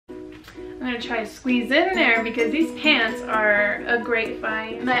I'm gonna try to squeeze in there because these pants are a great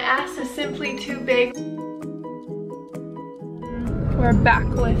find. My ass is simply too big. We're back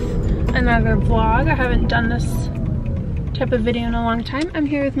with another vlog. I haven't done this type of video in a long time. I'm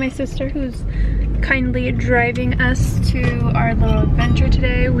here with my sister who's kindly driving us to our little adventure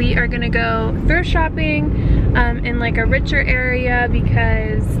today. We are gonna go thrift shopping in like a richer area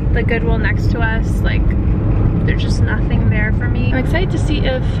because the Goodwill next to us, like, there's just nothing there for me. I'm excited to see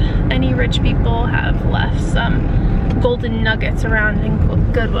if any rich people have left some golden nuggets around in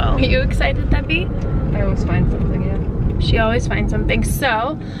Goodwill. Are you excited, Debbie? I always find something, yeah. She always finds something.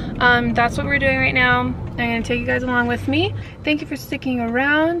 So that's what we're doing right now. I'm gonna take you guys along with me. Thank you for sticking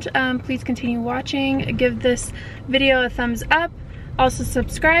around. Please continue watching. Give this video a thumbs up. Also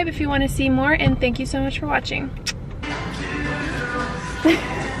subscribe if you want to see more, and thank you so much for watching.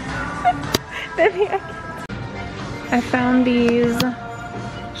 I found these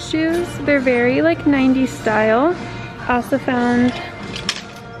shoes. They're very like 90s style. Also found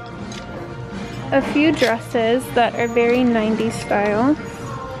a few dresses that are very 90s style.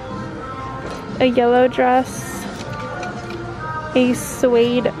 A yellow dress, a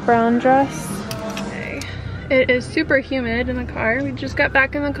suede brown dress. Okay. It is super humid in the car. We just got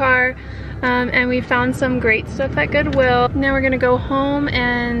back in the car and we found some great stuff at Goodwill. Now we're gonna go home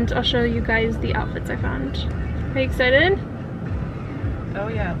and I'll show you guys the outfits I found. Are you excited? Oh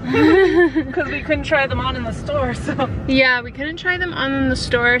yeah. Because we couldn't try them on in the store, so. Yeah, we couldn't try them on in the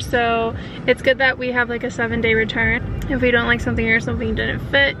store, so it's good that we have like a 7-day return. If we don't like something or something didn't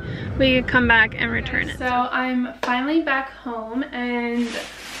fit, we can come back and return it. So I'm finally back home and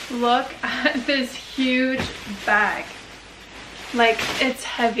look at this huge bag. Like, it's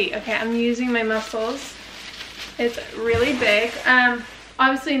heavy. Okay, I'm using my muscles. It's really big.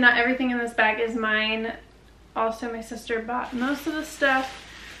 Obviously not everything in this bag is mine. Also, my sister bought most of the stuff.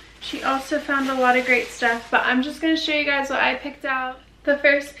 She also found a lot of great stuff, but I'm just going to show you guys what I picked out. The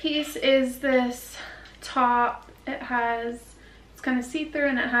first piece is this top. It's kind of see-through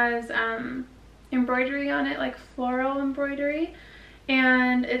and it has embroidery on it, like floral embroidery.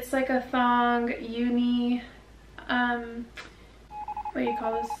 And it's like a thong uni, what do you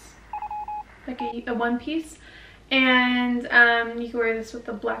call this? Like a one piece. And you can wear this with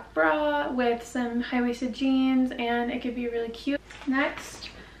a black bra, with some high-waisted jeans, and it could be really cute. Next,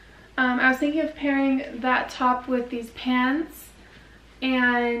 I was thinking of pairing that top with these pants,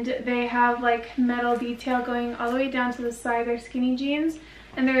 and they have like metal detail going all the way down to the side. They're skinny jeans,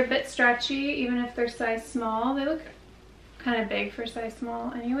 and they're a bit stretchy, even if they're size small. They look kind of big for size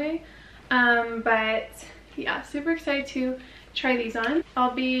small anyway. But yeah, super excited to try these on.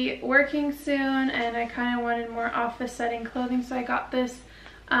 I'll be working soon and I kind of wanted more office setting clothing, so I got this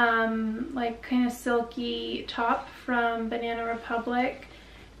like kind of silky top from Banana Republic,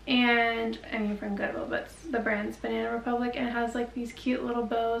 and I mean from Goodwill, but the brand's Banana Republic, and it has like these cute little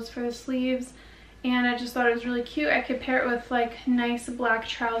bows for the sleeves, and I just thought it was really cute. I could pair it with like nice black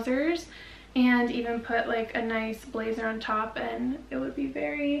trousers and even put like a nice blazer on top, and it would be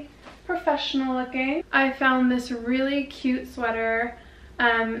very professional looking. I found this really cute sweater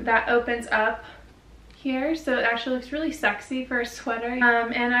that opens up here, so it actually looks really sexy for a sweater.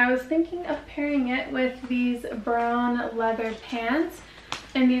 And I was thinking of pairing it with these brown leather pants,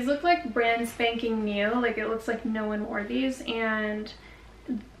 and these look like brand spanking new. Like, it looks like no one wore these, and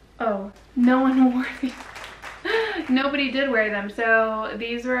oh, no one wore these. Nobody did wear them. So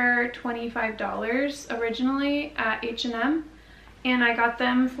these were $25 originally at H&M, and I got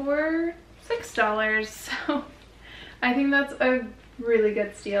them for $6. So I think that's a really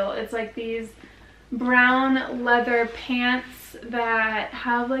good steal. It's like these brown leather pants that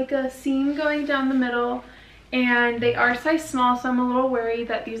have like a seam going down the middle, and they are size small, so I'm a little worried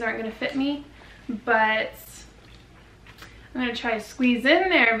that these aren't going to fit me, but I'm going to try to squeeze in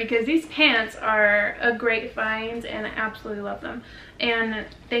there because these pants are a great find and I absolutely love them. And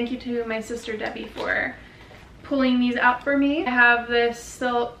thank you to my sister Debbie for pulling these out for me. I have this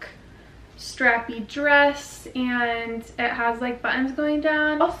silk strappy dress and it has like buttons going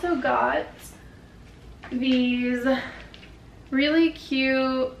down. Also got these really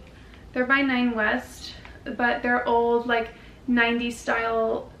cute, they're by Nine West, but they're old like 90s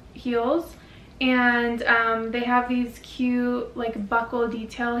style heels. And they have these cute like buckle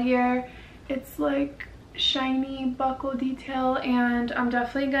detail here. It's like shiny buckle detail, and I'm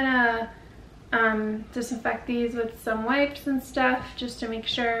definitely gonna disinfect these with some wipes and stuff just to make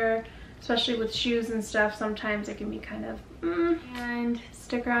sure, especially with shoes and stuff, sometimes it can be kind of and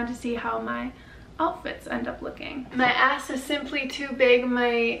stick around to see how my outfits end up looking. My ass is simply too big.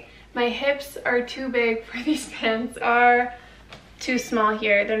 My hips are too big for these pants. too small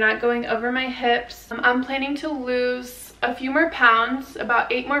here. They're not going over my hips. I'm planning to lose a few more pounds,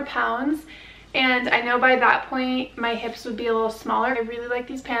 about 8 more pounds. And I know by that point my hips would be a little smaller. I really like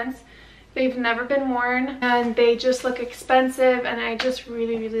these pants. They've never been worn and they just look expensive and I just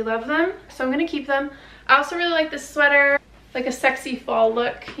really love them. So I'm gonna keep them. I also really like this sweater, like a sexy fall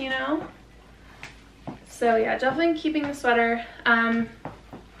look, you know? So yeah, definitely keeping the sweater.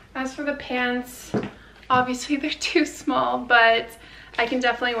 As for the pants, obviously they're too small, but I can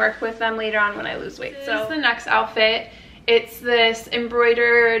definitely work with them later on when I lose weight. So this is the next outfit. It's this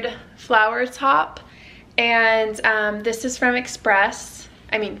embroidered flower top, and this is from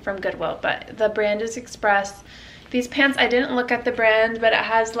from Goodwill, but the brand is Express. These pants, I didn't look at the brand, but it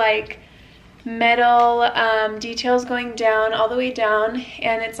has like metal details going down, all the way down,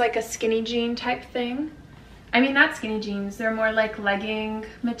 and it's like a skinny jean type thing. I mean, not skinny jeans, they're more like legging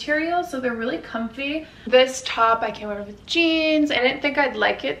material, so they're really comfy. This top I can wear with jeans. I didn't think I'd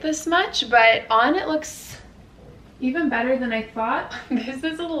like it this much, but on it looks even better than I thought. This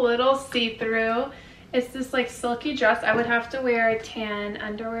is a little see-through. It's this like silky dress. I would have to wear a tan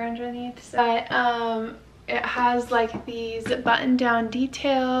underwear underneath, but it has like these button-down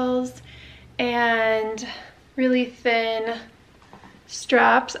details and really thin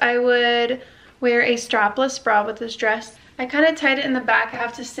straps. I would wear a strapless bra with this dress. I kind of tied it in the back. I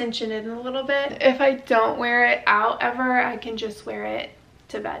have to cinch it in a little bit. If I don't wear it out ever, I can just wear it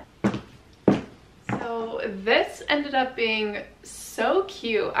to bed. So this ended up being so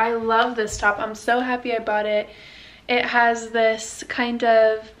cute. I love this top. I'm so happy I bought it. It has this kind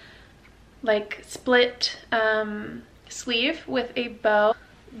of like split sleeve with a bow.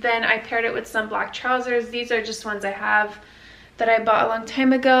 Then I paired it with some black trousers. These are just ones I have that I bought a long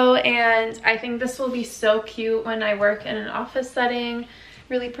time ago, and I think this will be so cute when I work in an office setting,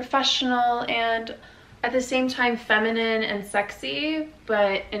 really professional and at the same time feminine and sexy,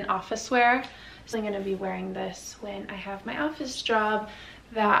 but in office wear. So I'm going to be wearing this when I have my office job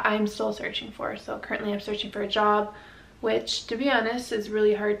that I'm still searching for. So currently I'm searching for a job, which to be honest is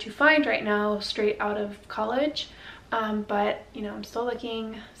really hard to find right now straight out of college, but you know, I'm still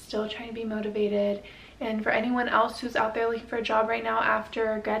looking, still trying to be motivated. And for anyone else who's out there looking for a job right now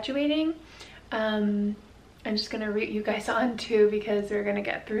after graduating, I'm just gonna root you guys on too, because we're gonna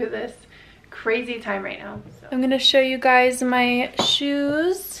get through this crazy time right now. So I'm gonna show you guys my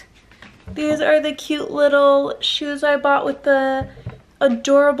shoes. These are the cute little shoes I bought with the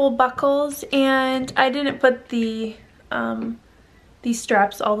adorable buckles, and I didn't put the these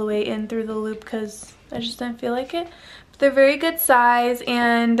straps all the way in through the loop because I just didn't feel like it. They're very good size,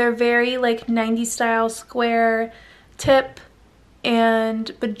 and they're very like 90s style square tip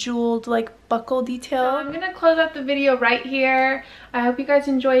and bejeweled like buckle detail. So I'm gonna close out the video right here. I hope you guys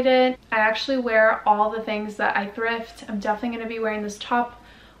enjoyed it. I actually wear all the things that I thrift. I'm definitely gonna be wearing this top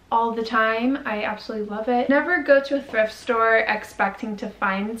all the time. I absolutely love it. Never go to a thrift store expecting to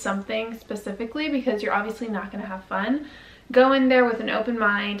find something specifically, because you're obviously not gonna have fun. Go in there with an open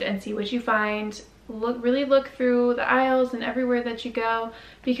mind and see what you find. Really look through the aisles and everywhere that you go,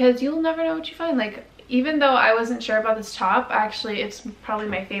 because you'll never know what you find. Like, even though I wasn't sure about this top, actually it's probably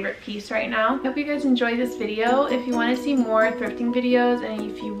my favorite piece right now. I hope you guys enjoyed this video. If you want to see more thrifting videos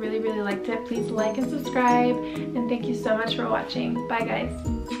and if you really liked it, please like and subscribe, and thank you so much for watching. Bye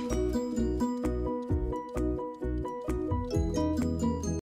guys.